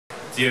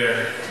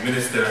Dear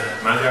Minister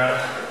Magyar,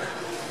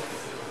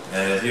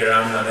 dear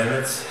Anna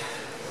Nemetz,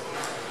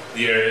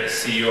 dear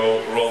CEO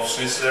Rolf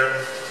Schnitzler,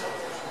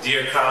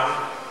 dear Kam,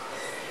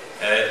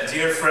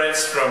 dear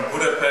friends from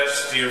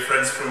Budapest, dear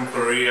friends from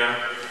Korea,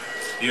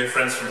 dear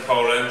friends from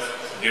Poland,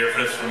 dear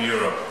friends from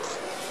Europe.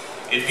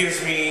 It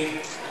gives me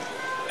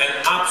an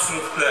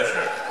absolute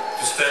pleasure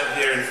to stand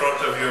here in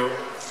front of you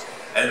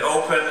and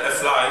open a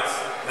flight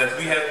that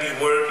we have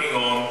been working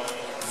on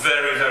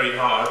very, very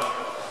hard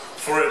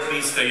for at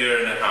least a year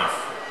and a half,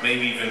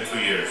 maybe even 2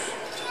 years.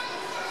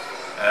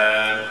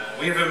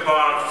 We have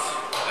embarked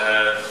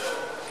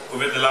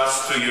over the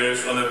last 2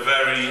 years on a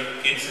very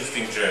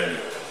interesting journey.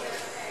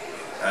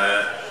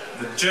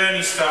 The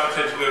journey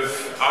started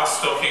with us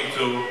talking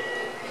to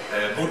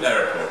Bud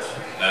Airport,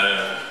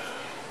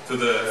 to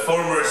the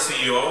former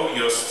CEO,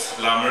 Joost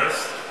Lammers.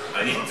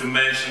 I need to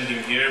mention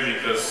him here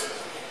because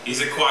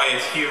he's a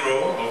quiet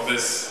hero of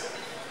this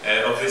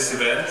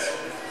event.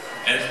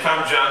 And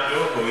Kam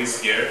Jandu, who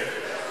is here.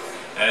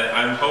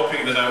 I'm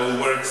hoping that I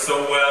will work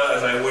so well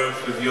as I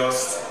worked with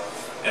Joost,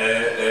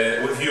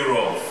 with you,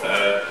 Rolf,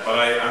 but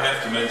I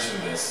have to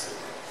mention this.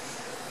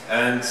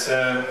 And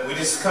we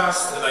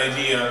discussed an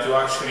idea to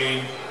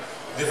actually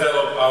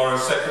develop our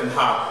second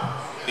hub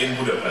in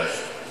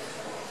Budapest.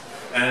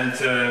 And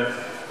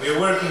we are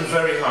working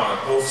very hard.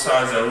 Both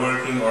sides are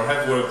working or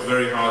have worked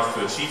very hard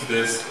to achieve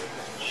this.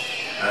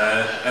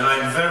 And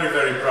I'm very,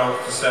 very proud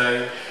to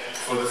say,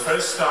 for the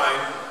first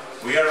time,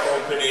 we are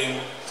opening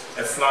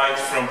a flight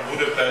from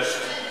Budapest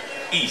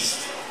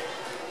east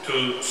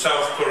to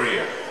South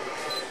Korea,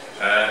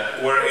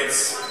 where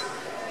it's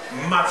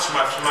much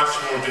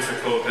more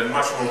difficult and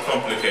much more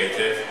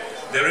complicated.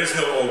 There is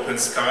no open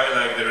sky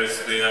like there is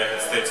in the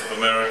United States of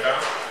America.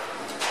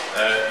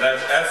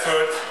 That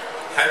effort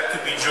had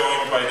to be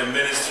joined by the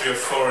Ministry of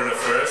Foreign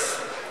Affairs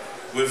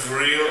with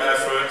real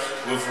effort,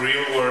 with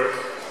real work.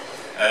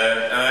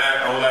 And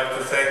I would like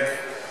to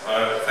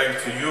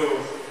thank to you,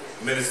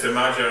 Minister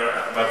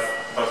Magyar, but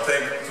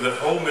thank to the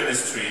whole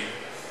ministry,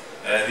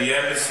 the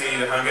embassy,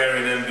 the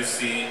Hungarian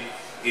embassy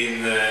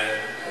in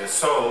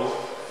Seoul,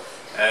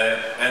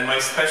 and my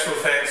special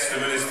thanks to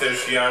Minister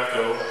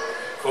Szijjártó,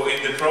 who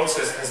in the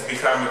process has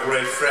become a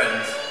great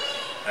friend.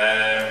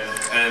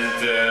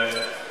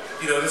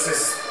 You know, this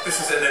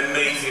is an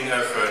amazing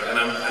effort, and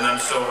I'm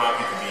so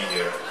happy to be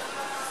here.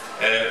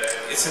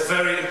 It's a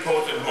very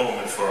important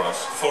moment for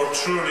us, for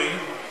truly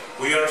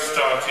we are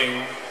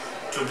starting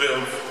to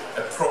build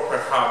a proper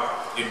hub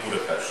in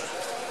Budapest.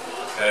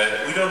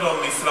 We don't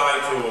only fly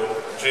to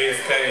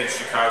JFK and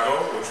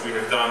Chicago, which we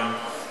have done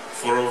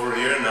for over a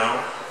year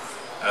now.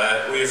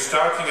 We are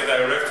starting a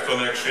direct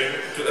connection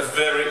to a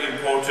very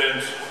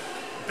important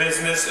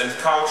business and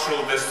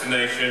cultural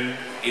destination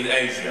in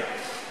Asia,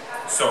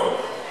 Seoul.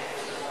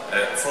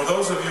 For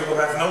those of you who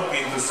have not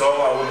been to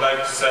Seoul, I would like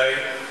to say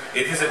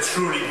it is a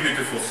truly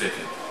beautiful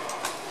city.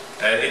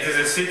 It is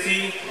a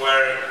city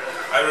where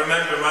I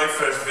remember my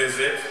first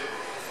visit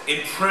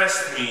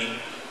impressed me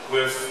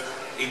with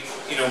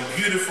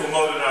beautiful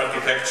modern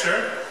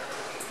architecture,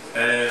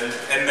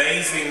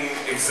 amazing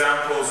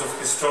examples of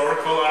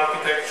historical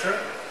architecture,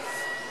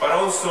 but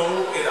also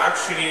it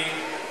actually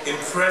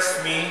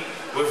impressed me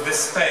with the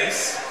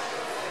space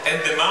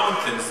and the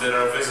mountains that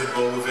are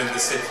visible within the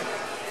city.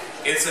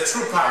 It's a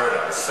true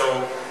paradise,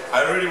 so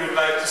I really would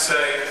like to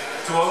say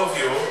to all of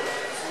you,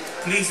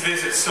 please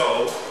visit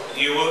Seoul.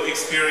 You will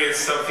experience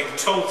something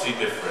totally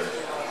different.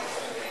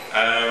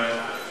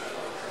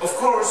 Of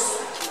course,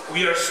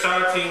 we are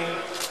starting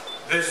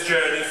this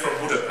journey from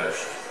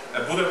Budapest.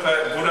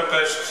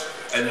 Budapest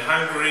and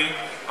Hungary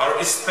are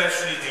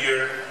especially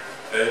dear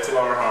to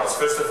our hearts.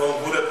 First of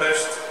all,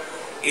 Budapest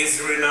is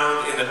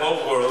renowned in the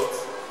whole world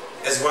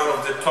as one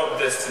of the top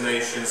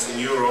destinations in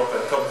Europe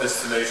and top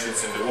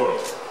destinations in the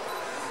world.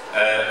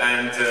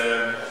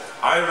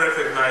 I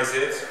recognize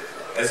it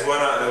as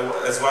one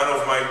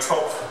of my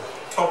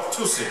top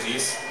 2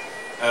 cities.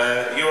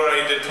 You are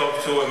in the top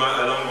 2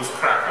 along with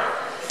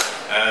Krakow.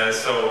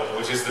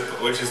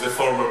 Which is the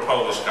former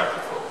Polish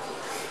capital.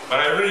 But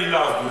I really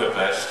love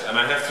Budapest, and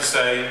I have to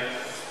say,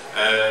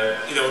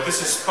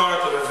 this is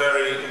part of a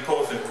very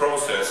important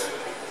process.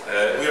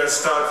 We are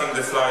starting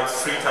the flight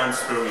 3 times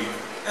per week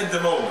at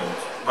the moment,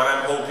 but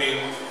I'm hoping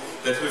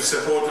that with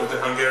support of the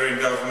Hungarian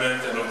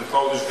government and of the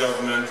Polish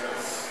government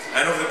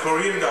and of the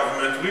Korean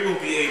government, we will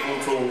be able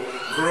to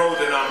grow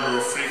the number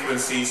of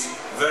frequencies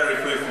very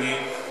quickly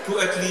to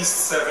at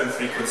least 7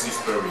 frequencies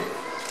per week,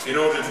 in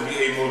order to be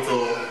able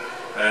to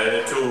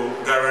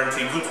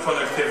guarantee good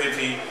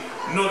connectivity,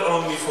 not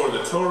only for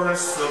the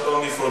tourists, not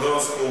only for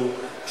those who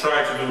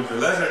try to do the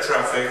leisure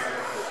traffic,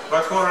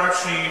 but who are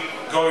actually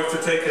going to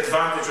take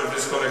advantage of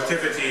this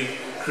connectivity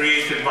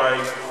created by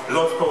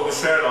Lot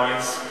Polish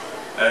Airlines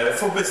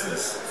for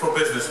business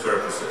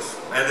purposes.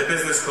 And the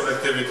business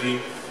connectivity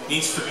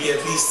needs to be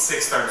at least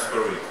 6 times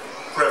per week,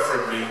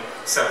 preferably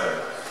 7.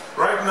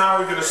 Right now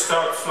we're going to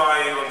start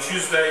flying on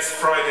Tuesdays,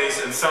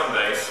 Fridays and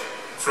Sundays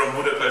from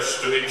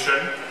Budapest to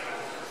Incheon,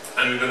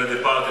 and we're going to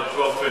depart at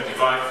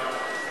 12:25,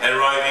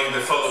 arriving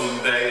the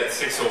following day at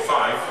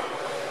 6:05.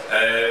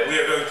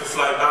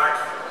 fly back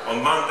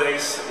on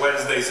Mondays,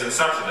 Wednesdays and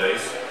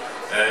Saturdays,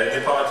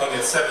 departing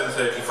at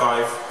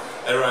 7:35,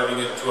 arriving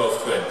at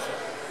 12:20.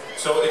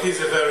 So it is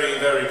a very,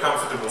 very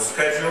comfortable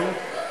schedule,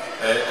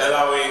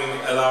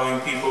 allowing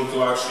people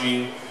to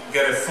actually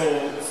get a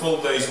full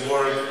day's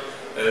work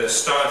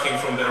starting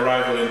from the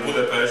arrival in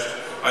Budapest.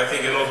 I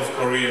think a lot of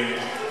Korean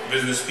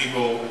business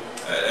people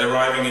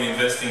arriving and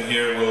investing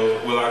here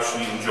will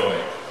actually enjoy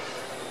it.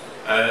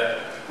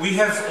 We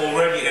have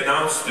already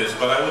announced this,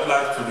 but I would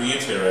like to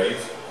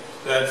reiterate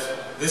that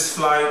this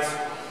flight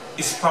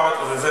is part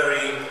of a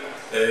very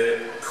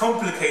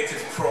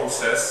complicated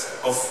process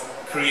of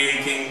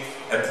creating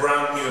a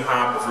brand new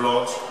hub of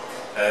LOT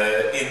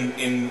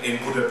in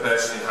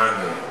Budapest, in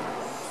Hungary.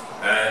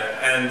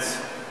 And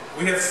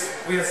we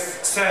have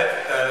said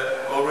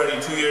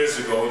already 2 years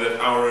ago that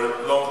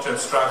our long-term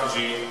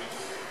strategy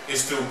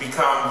is to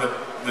become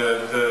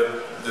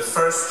the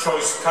first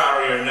choice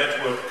carrier,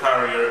 network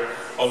carrier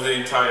of the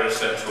entire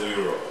Central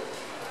Europe.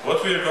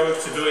 What we are going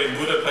to do in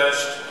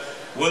Budapest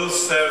will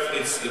serve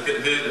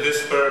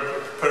this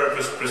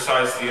purpose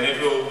precisely, and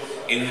it will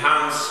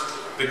enhance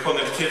the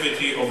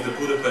connectivity of the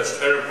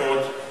Budapest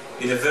airport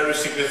in a very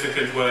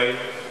significant way,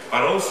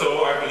 but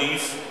also I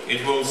believe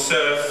it will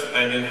serve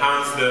and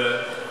enhance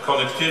the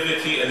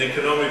connectivity and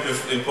economic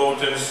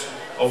importance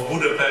of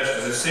Budapest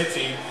as a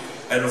city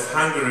and of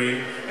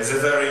Hungary as a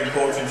very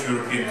important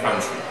European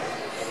country.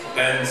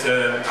 And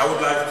I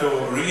would like to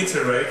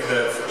reiterate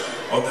that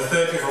on the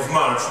 30th of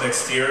March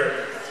next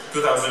year,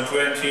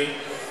 2020,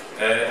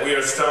 we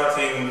are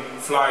starting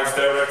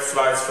direct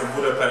flights from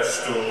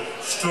Budapest to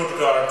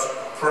Stuttgart,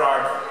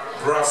 Prague,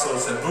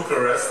 Brussels and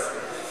Bucharest,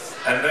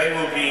 and they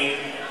will be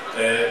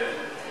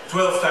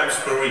 12 times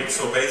per week,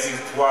 so basically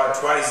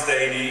twice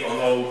daily on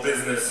all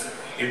business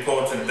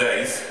important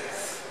days.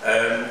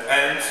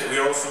 And we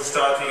are also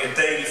starting a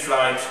daily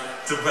flight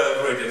to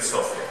Belgrade and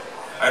Sofia.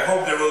 I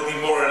hope there will be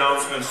more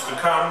announcements to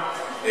come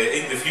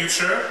in the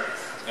future.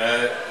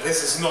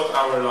 This is not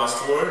our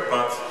last word,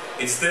 but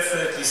it's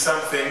definitely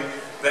something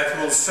that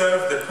will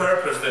serve the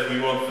purpose that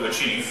we want to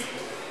achieve.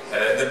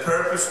 The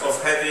purpose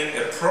of having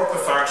a proper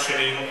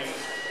functioning,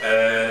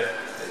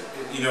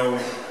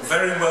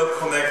 very well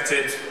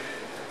connected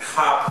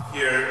hub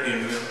here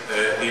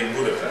in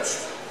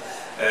Budapest.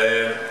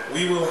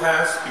 We will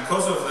have,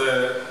 because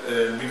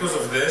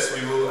of this,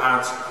 we will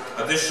add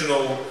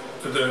additional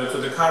to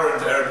the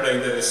current airplane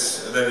that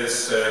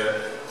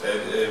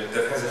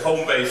has a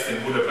home base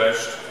in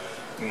Budapest.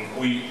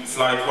 We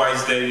fly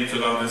twice daily to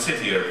London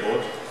City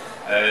Airport.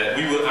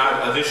 We will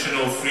add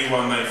additional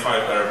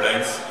 3195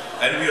 airplanes,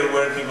 and we are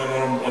working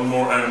on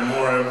more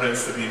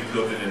airplanes to be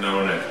included in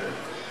our network.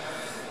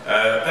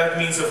 That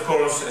means, of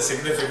course, a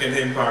significant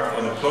impact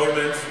on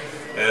employment.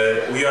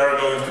 We are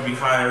going to be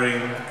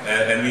hiring,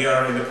 and we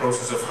are in the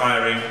process of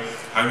hiring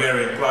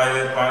Hungarian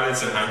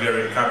pilots and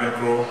Hungarian cabin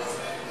crew.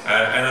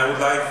 And I would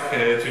like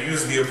to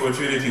use the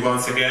opportunity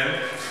once again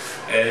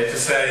to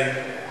say,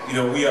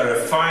 we are a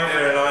fine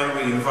airline.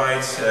 We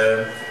invite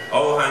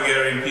all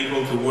Hungarian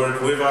people to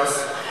work with us.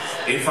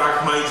 In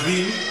fact, my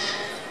dream,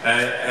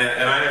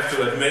 and I have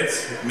to admit,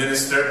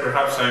 Minister,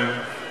 perhaps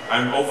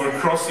I'm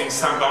overcrossing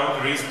some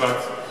boundaries, but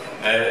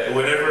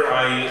whenever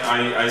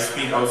I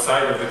speak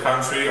outside of the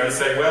country, I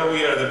say, well,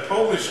 we are the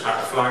Polish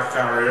flag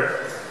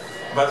carrier,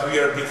 but we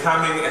are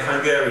becoming a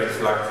Hungarian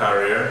flag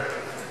carrier.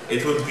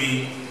 It would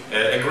be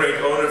a great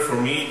honor for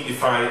me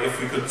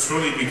if we could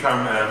truly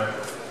become a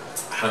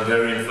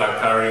Hungarian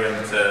flag carrier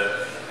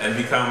and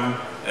become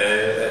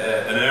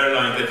an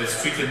airline that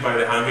is treated by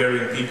the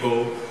Hungarian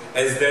people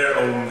as their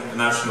own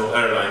national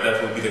airline.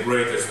 That would be the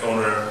greatest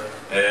honor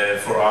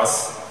for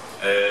us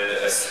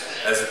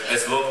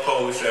as LOT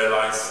Polish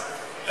Airlines.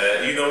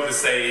 You know the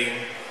saying,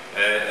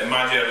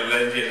 Magyar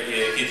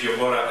lengyel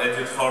kitjoborat,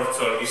 együtt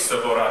harcol és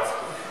szaborat.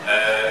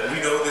 We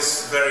know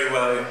this very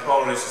well in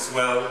Polish as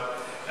well.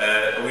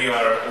 We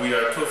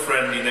are two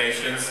friendly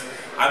nations.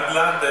 I'm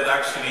glad that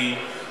actually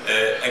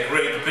a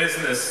great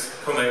business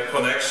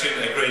connection,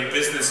 a great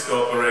business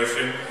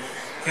cooperation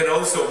can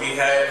also be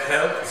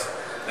helped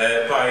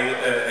by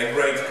a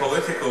great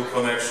political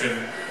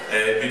connection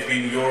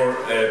between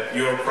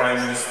your Prime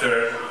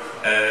Minister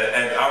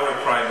and our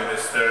Prime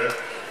Minister.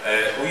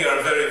 We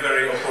are very,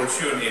 very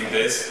opportune in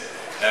this,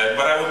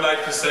 but I would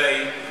like to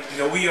say,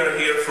 we are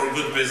here for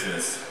good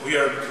business. We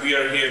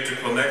are here to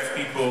connect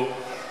people.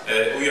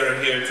 We are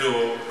here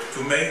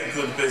to make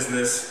good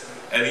business,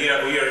 and we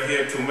are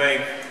here to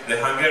make the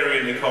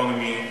Hungarian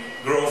economy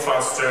grow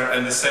faster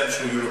and the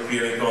Central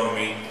European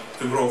economy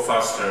to grow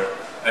faster.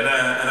 And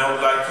I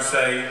would like to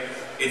say,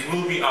 it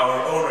will be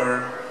our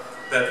honor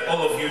that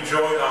all of you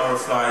join our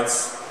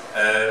flights,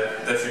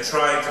 that you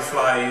try to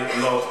fly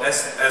LOT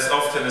as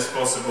often as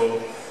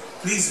possible.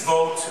 Please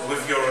vote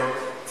with your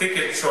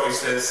ticket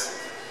choices.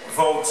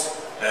 Vote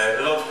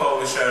LOT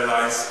Polish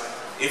Airlines.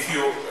 If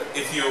you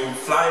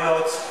fly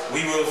LOT,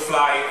 we will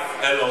fly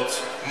a lot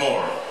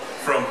more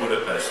from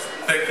Budapest.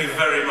 Thank you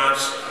very much.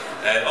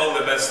 All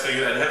the best to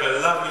you, and have a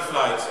lovely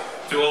flight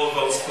to all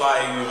those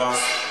flying with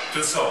us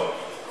to Seoul.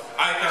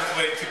 I can't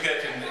wait to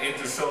get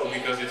into Seoul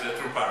because it's a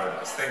true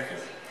paradise. Thank you.